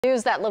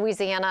News that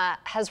Louisiana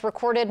has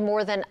recorded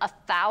more than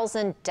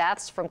 1,000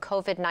 deaths from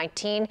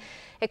COVID-19.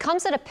 It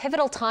comes at a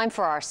pivotal time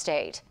for our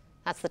state.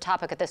 That's the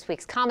topic of this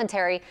week's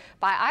commentary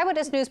by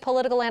Eyewitness News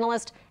political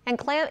analyst and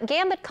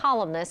Gambit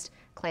columnist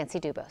Clancy.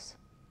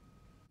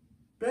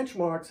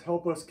 Benchmarks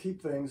help us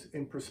keep things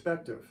in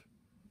perspective.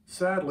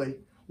 Sadly,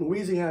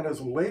 Louisiana's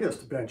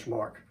latest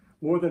benchmark,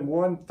 more than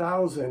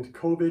 1,000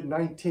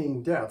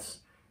 COVID-19 deaths,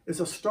 is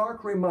a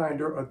stark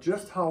reminder of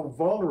just how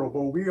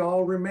vulnerable we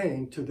all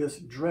remain to this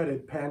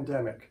dreaded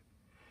pandemic.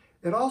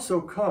 It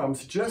also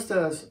comes just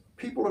as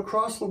people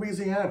across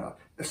Louisiana,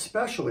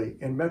 especially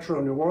in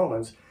Metro New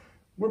Orleans,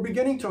 were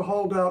beginning to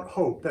hold out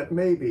hope that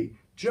maybe,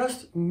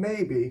 just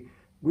maybe,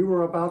 we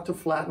were about to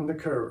flatten the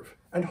curve.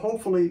 And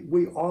hopefully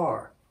we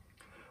are.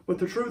 But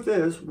the truth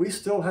is, we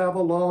still have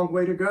a long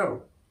way to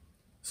go.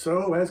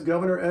 So, as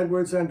Governor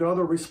Edwards and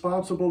other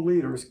responsible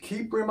leaders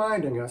keep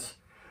reminding us,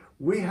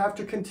 we have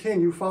to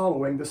continue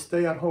following the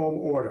stay-at-home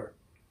order.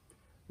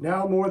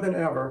 Now more than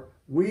ever,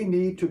 we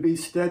need to be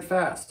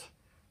steadfast.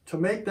 To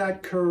make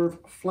that curve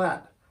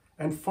flat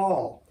and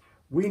fall,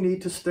 we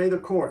need to stay the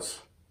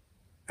course.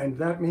 And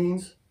that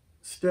means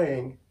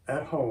staying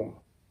at home.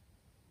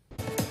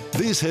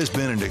 This has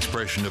been an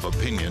expression of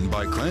opinion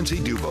by Clancy.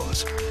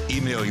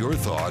 Email your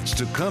thoughts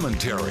to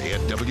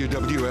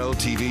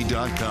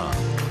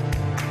commentary@wwltv.com.